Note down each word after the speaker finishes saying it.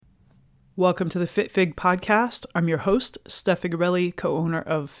Welcome to the Fit Fig podcast. I'm your host, Steph Figarelli, co-owner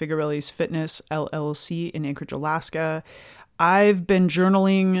of Figarelli's Fitness LLC in Anchorage, Alaska. I've been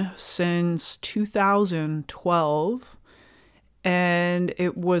journaling since 2012, and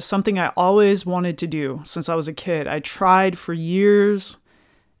it was something I always wanted to do since I was a kid. I tried for years,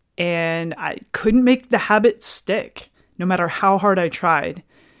 and I couldn't make the habit stick, no matter how hard I tried.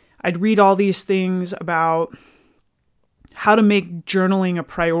 I'd read all these things about how to make journaling a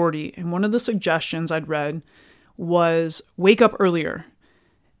priority. And one of the suggestions I'd read was wake up earlier,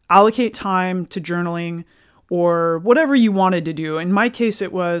 allocate time to journaling or whatever you wanted to do. In my case,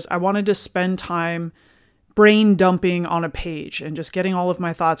 it was I wanted to spend time brain dumping on a page and just getting all of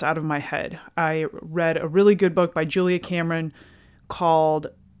my thoughts out of my head. I read a really good book by Julia Cameron called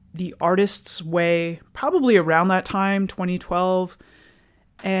The Artist's Way, probably around that time, 2012.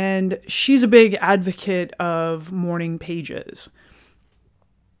 And she's a big advocate of morning pages.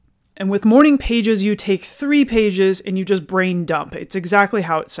 And with morning pages, you take 3 pages and you just brain dump. It's exactly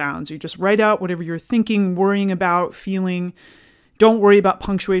how it sounds. You just write out whatever you're thinking, worrying about, feeling. Don't worry about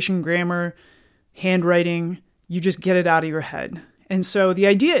punctuation, grammar, handwriting. You just get it out of your head. And so the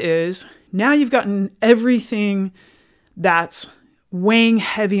idea is now you've gotten everything that's weighing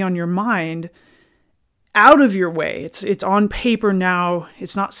heavy on your mind out of your way. It's on paper now.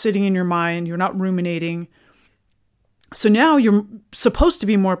 It's not sitting in your mind. You're not ruminating. So now you're supposed to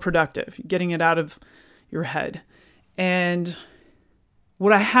be more productive, getting it out of your head. And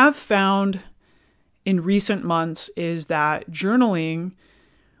what I have found in recent months is that journaling,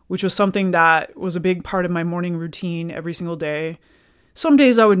 which was something that was a big part of my morning routine every single day. Some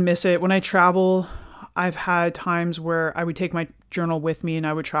days I would miss it. When I travel, I've had times where I would take my journal with me and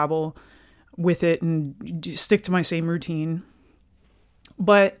I would travel with it and stick to my same routine.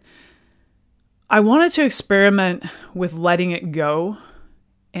 But I wanted to experiment with letting it go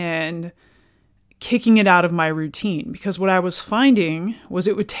and kicking it out of my routine, because what I was finding was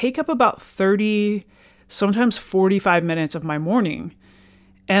it would take up about 30, sometimes 45 minutes of my morning.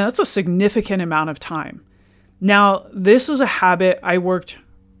 And that's a significant amount of time. Now, this is a habit I worked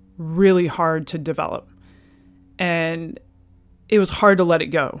really hard to develop, and it was hard to let it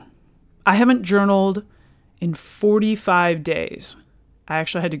go. I haven't journaled in 45 days. I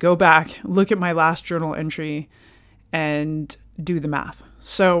actually had to go back, look at my last journal entry, and do the math.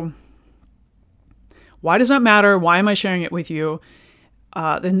 So why does that matter? Why am I sharing it with you?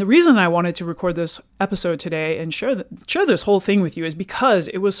 Then the reason I wanted to record this episode today and share this whole thing with you is because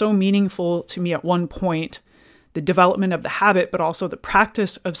it was so meaningful to me at one point, the development of the habit, but also the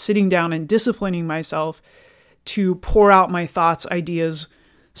practice of sitting down and disciplining myself to pour out my thoughts, ideas,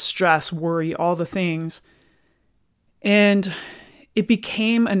 stress, worry, all the things. And it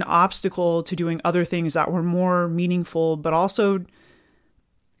became an obstacle to doing other things that were more meaningful, but also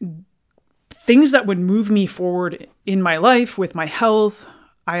things that would move me forward in my life with my health.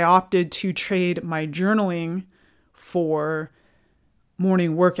 I opted to trade my journaling for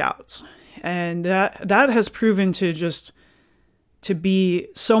morning workouts. And that has proven to be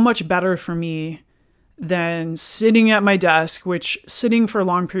so much better for me than sitting at my desk, which sitting for a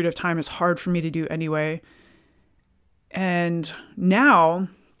long period of time is hard for me to do anyway. And now,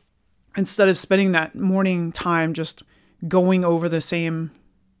 instead of spending that morning time just going over the same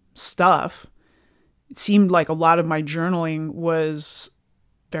stuff, it seemed like a lot of my journaling was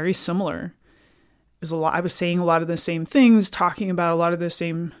very similar. I was saying a lot of the same things, talking about a lot of the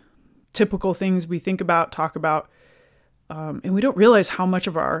same typical things we think about, talk about, and we don't realize how much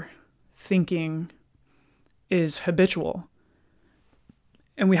of our thinking is habitual.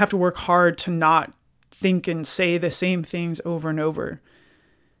 And we have to work hard to not think and say the same things over and over.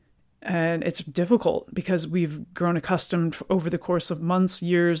 And it's difficult because we've grown accustomed over the course of months,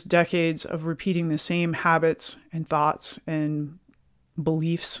 years, decades of repeating the same habits and thoughts and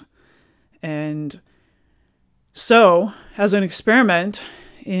beliefs. And so, as an experiment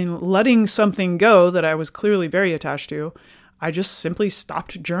in letting something go that I was clearly very attached to, I just simply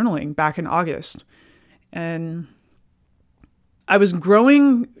stopped journaling back in August. And I was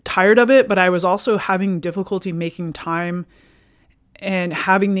growing tired of it, but I was also having difficulty making time and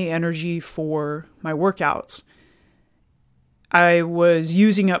having the energy for my workouts. I was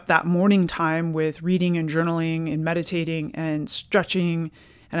using up that morning time with reading and journaling and meditating and stretching.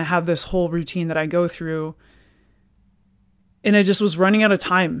 And I have this whole routine that I go through. And I just was running out of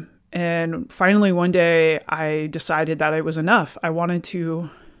time. And finally, one day, I decided that it was enough. I wanted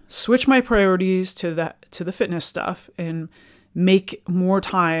to switch my priorities to the fitness stuff and make more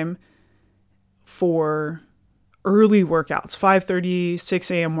time for early workouts, 5:30,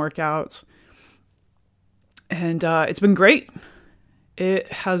 6 a.m. workouts. And it's been great.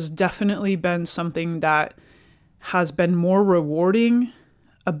 It has definitely been something that has been more rewarding,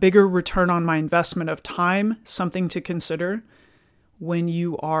 a bigger return on my investment of time, something to consider when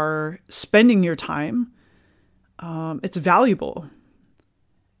you are spending your time. It's valuable.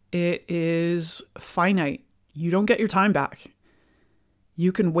 It is finite. You don't get your time back.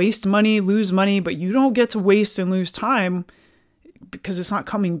 You can waste money, lose money, but you don't get to waste and lose time because it's not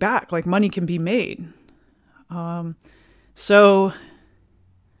coming back. Like, money can be made. So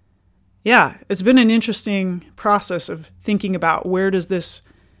yeah, it's been an interesting process of thinking about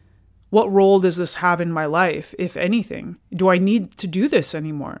what role does this have in my life, if anything? Do I need to do this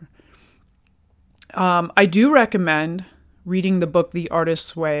anymore? I do recommend reading the book The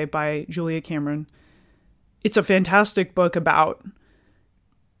Artist's Way by Julia Cameron. It's a fantastic book about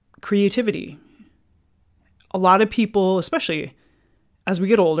creativity. A lot of people, especially as we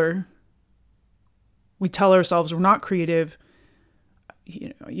get older, we tell ourselves we're not creative.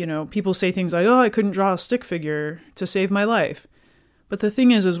 You know, people say things like, oh, I couldn't draw a stick figure to save my life. But the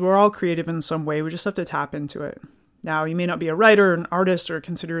thing is we're all creative in some way. We just have to tap into it. Now, you may not be a writer, an artist, or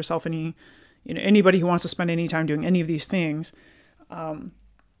consider yourself anybody who wants to spend any time doing any of these things.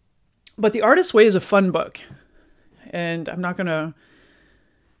 But The Artist's Way is a fun book. And I'm not going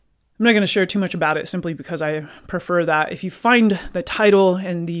to share too much about it simply because I prefer that. If you find the title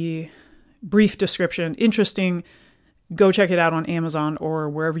and the brief description interesting, go check it out on Amazon or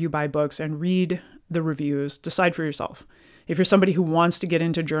wherever you buy books and read the reviews. Decide for yourself. If you're somebody who wants to get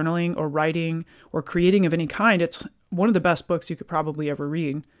into journaling or writing or creating of any kind, it's one of the best books you could probably ever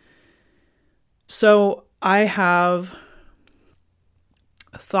read. So I have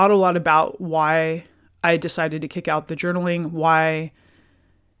thought a lot about why I decided to kick out the journaling, why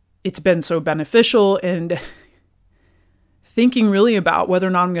it's been so beneficial, and thinking really about whether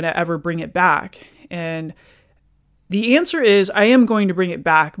or not I'm going to ever bring it back. And the answer is I am going to bring it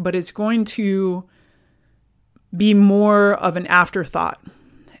back, but it's going to be more of an afterthought.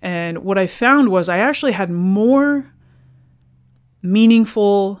 And what I found was I actually had more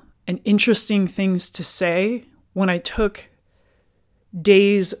meaningful and interesting things to say when I took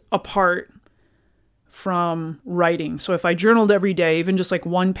days apart from writing. So if I journaled every day, even just like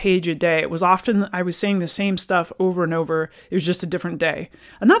 1 page a day, it was often I was saying the same stuff over and over. It was just a different day.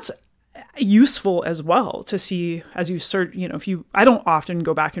 And that's useful as well to see as you search, I don't often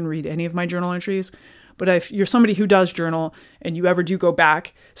go back and read any of my journal entries, but if you're somebody who does journal and you ever do go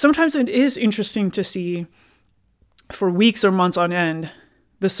back, sometimes it is interesting to see for weeks or months on end,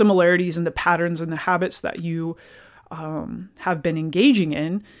 the similarities and the patterns and the habits that you have been engaging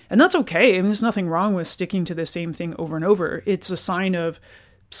in. And that's okay. I mean, there's nothing wrong with sticking to the same thing over and over. It's a sign of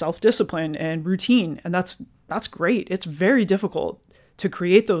self-discipline and routine. And that's great. It's very difficult to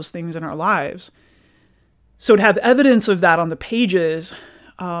create those things in our lives. So to have evidence of that on the pages,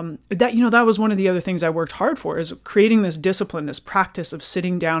 that was one of the other things I worked hard for, is creating this discipline, this practice of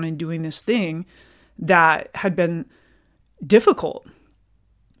sitting down and doing this thing that had been difficult.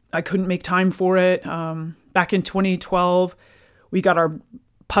 I couldn't make time for it. Back in 2012, we got our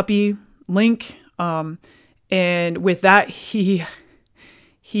puppy, Link. And with that, he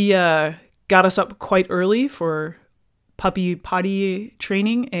got us up quite early for puppy potty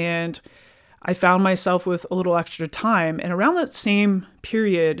training. And I found myself with a little extra time. And around that same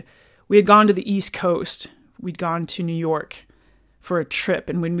period, we had gone to the East Coast. We'd gone to New York for a trip.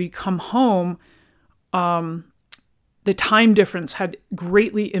 And when we come home, the time difference had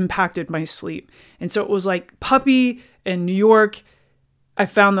greatly impacted my sleep. And so it was like puppy and New York. I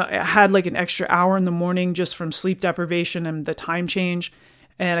found that I had like an extra hour in the morning just from sleep deprivation and the time change.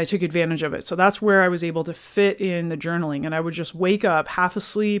 And I took advantage of it. So that's where I was able to fit in the journaling. And I would just wake up half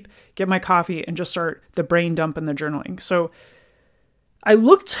asleep, get my coffee, and just start the brain dump in the journaling. So I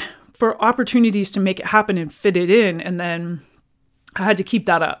looked for opportunities to make it happen and fit it in. And then I had to keep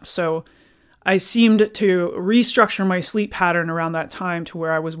that up. So I seemed to restructure my sleep pattern around that time to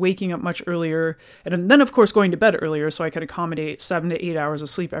where I was waking up much earlier. And then, of course, going to bed earlier so I could accommodate 7 to 8 hours of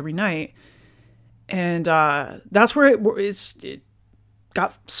sleep every night. And that's where it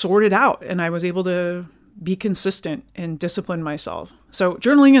got sorted out, and I was able to be consistent and discipline myself. So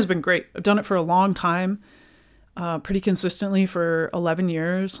journaling has been great. I've done it for a long time, pretty consistently for 11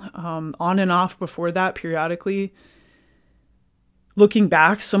 years, on and off before that periodically. Looking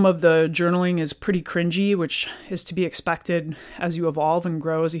back, some of the journaling is pretty cringy, which is to be expected as you evolve and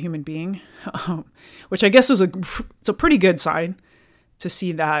grow as a human being, which I guess it's a pretty good sign to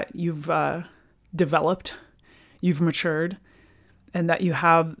see that you've developed, you've matured, and that you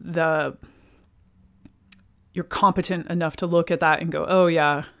have you're competent enough to look at that and go, oh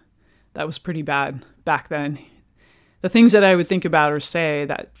yeah, that was pretty bad back then. the things that I would think about or say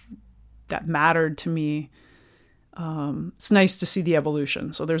that mattered to me. It's nice to see the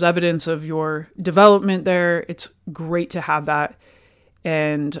evolution. So there's evidence of your development there. It's great to have that.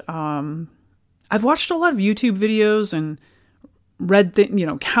 And I've watched a lot of YouTube videos and read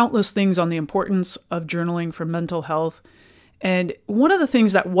countless things on the importance of journaling for mental health. And one of the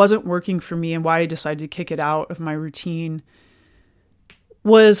things that wasn't working for me and why I decided to kick it out of my routine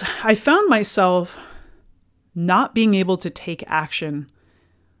was I found myself not being able to take action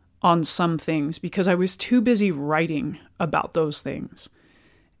on some things because I was too busy writing about those things.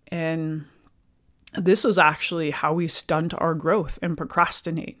 And this is actually how we stunt our growth and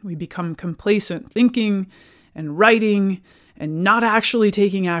procrastinate. We become complacent thinking and writing and not actually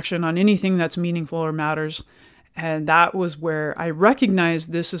taking action on anything that's meaningful or matters. And that was where I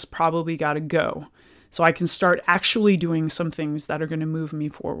recognized this has probably got to go. So I can start actually doing some things that are going to move me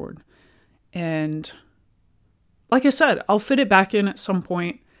forward. And like I said, I'll fit it back in at some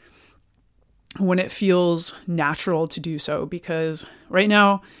point when it feels natural to do so. Because right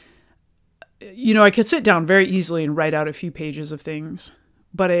now, I could sit down very easily and write out a few pages of things.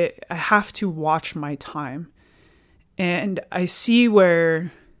 But I have to watch my time. And I see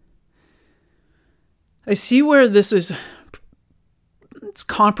where this is, it's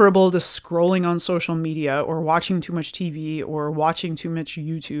comparable to scrolling on social media or watching too much TV or watching too much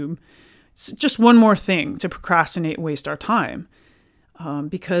YouTube. It's just one more thing to procrastinate and waste our time.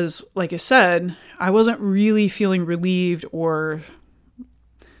 Because, like I said, I wasn't really feeling relieved, or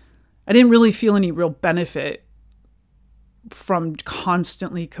I didn't really feel any real benefit from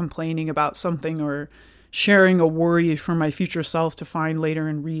constantly complaining about something or sharing a worry for my future self to find later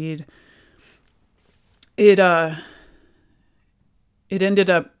and read. It ended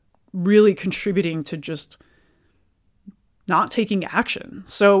up really contributing to just not taking action.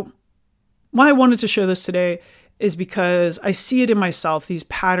 So why I wanted to share this today is because I see it in myself, these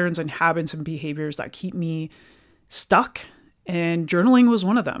patterns and habits and behaviors that keep me stuck, and journaling was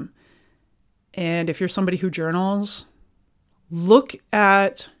one of them. And if you're somebody who journals, look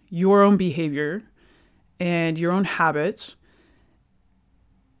at your own behavior and your own habits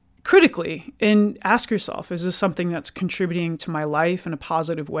critically and ask yourself, is this something that's contributing to my life in a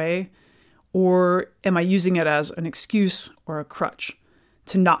positive way? Or am I using it as an excuse or a crutch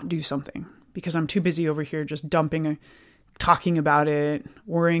to not do something because I'm too busy over here just talking about it,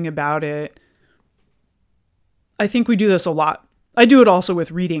 worrying about it? I think we do this a lot. I do it also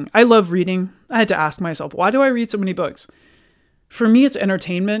with reading. I love reading. I had to ask myself, why do I read so many books? For me, it's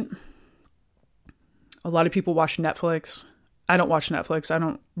entertainment. A lot of people watch Netflix. I don't watch Netflix. I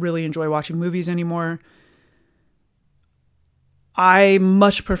don't really enjoy watching movies anymore. I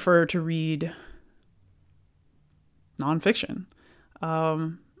much prefer to read nonfiction.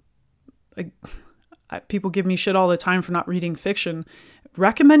 People give me shit all the time for not reading fiction.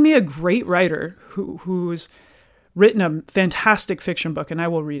 Recommend me a great writer who's written a fantastic fiction book, and I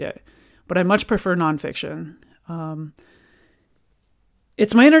will read it. But I much prefer nonfiction.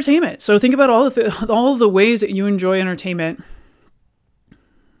 It's my entertainment. So think about all the ways that you enjoy entertainment,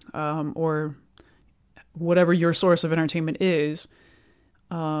 or whatever your source of entertainment is.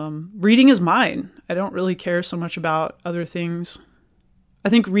 Reading is mine. I don't really care so much about other things. I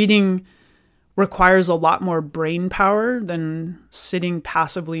think reading requires a lot more brain power than sitting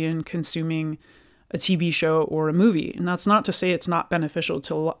passively and consuming a TV show or a movie. And that's not to say it's not beneficial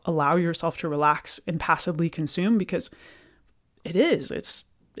to allow yourself to relax and passively consume, because it is.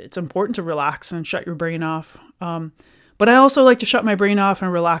 It's important to relax and shut your brain off. But I also like to shut my brain off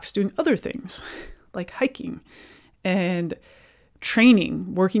and relax doing other things like hiking and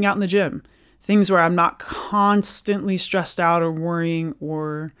training, working out in the gym, things where I'm not constantly stressed out or worrying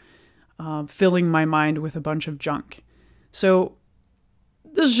or filling my mind with a bunch of junk. So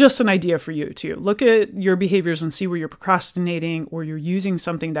this is just an idea for you too. Look at your behaviors and see where you're procrastinating or you're using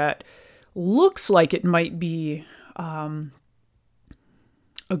something that looks like it might be a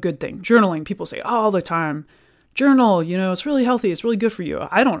good thing. Journaling, people say all the time, journal, it's really healthy. It's really good for you.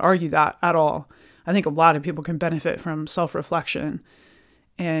 I don't argue that at all. I think a lot of people can benefit from self-reflection,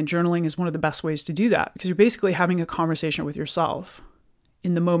 and journaling is one of the best ways to do that, because you're basically having a conversation with yourself.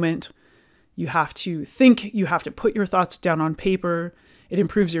 In the moment, you have to think, you have to put your thoughts down on paper. It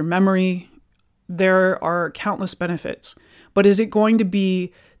improves your memory. There are countless benefits. But is it going to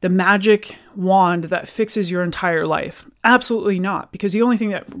be the magic wand that fixes your entire life? Absolutely not, because the only thing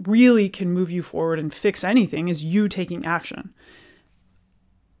that really can move you forward and fix anything is you taking action.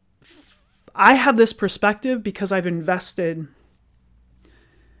 I have this perspective because I've invested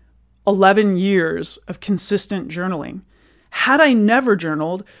 11 years of consistent journaling. Had I never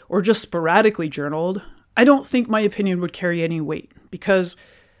journaled or just sporadically journaled, I don't think my opinion would carry any weight because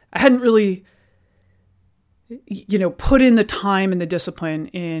I hadn't really, put in the time and the discipline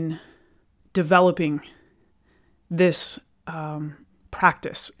in developing this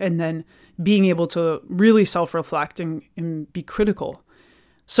practice and then being able to really self-reflect and be critical.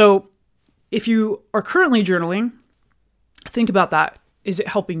 So if you are currently journaling, think about that. Is it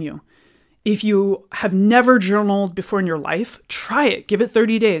helping you? If you have never journaled before in your life, try it. Give it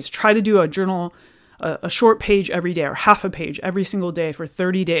 30 days. Try to do a journal, a short page every day or half a page every single day for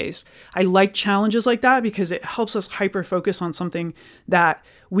 30 days. I like challenges like that because it helps us hyper focus on something that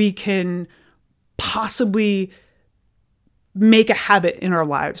we can possibly make a habit in our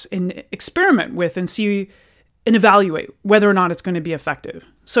lives and experiment with and see and evaluate whether or not it's going to be effective.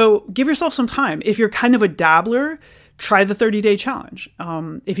 So give yourself some time. If you're kind of a dabbler, try the 30-day challenge.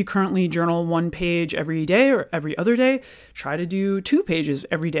 If you currently journal 1 page every day or every other day, try to do 2 pages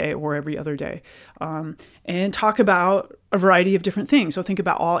every day or every other day. And talk about a variety of different things. So think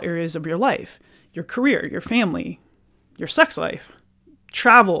about all areas of your life, your career, your family, your sex life,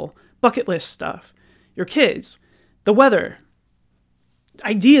 travel, bucket list stuff, your kids, the weather,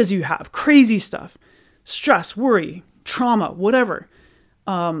 ideas you have, crazy stuff, stress, worry, trauma, whatever.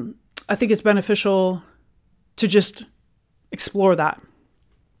 I think it's beneficial to just explore that.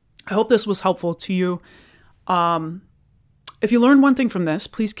 I hope this was helpful to you. If you learned one thing from this,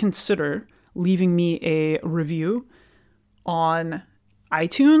 please consider leaving me a review on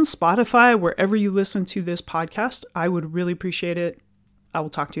iTunes, Spotify, wherever you listen to this podcast. I would really appreciate it. I will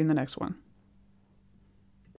talk to you in the next one.